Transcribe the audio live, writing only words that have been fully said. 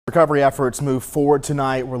Recovery efforts move forward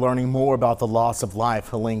tonight. We're learning more about the loss of life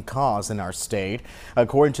Helene caused in our state.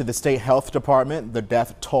 According to the state health department, the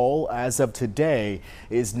death toll as of today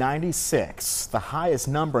is 96. The highest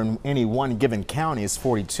number in any one given county is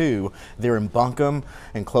 42. There in Buncombe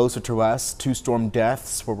and closer to us, 2 storm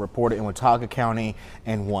deaths were reported in Watauga County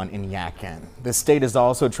and 1 in Yadkin. The state is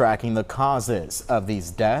also tracking the causes of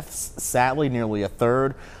these deaths. Sadly, nearly a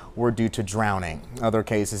third were due to drowning. Other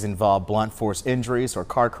cases involve blunt force injuries or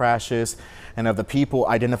car crashes. And of the people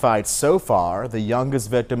identified so far, the youngest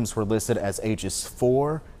victims were listed as ages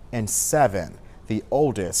 4 and 7, the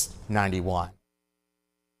oldest 91.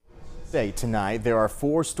 Tonight, there are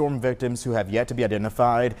 4 storm victims who have yet to be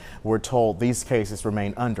identified. We're told these cases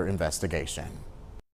remain under investigation.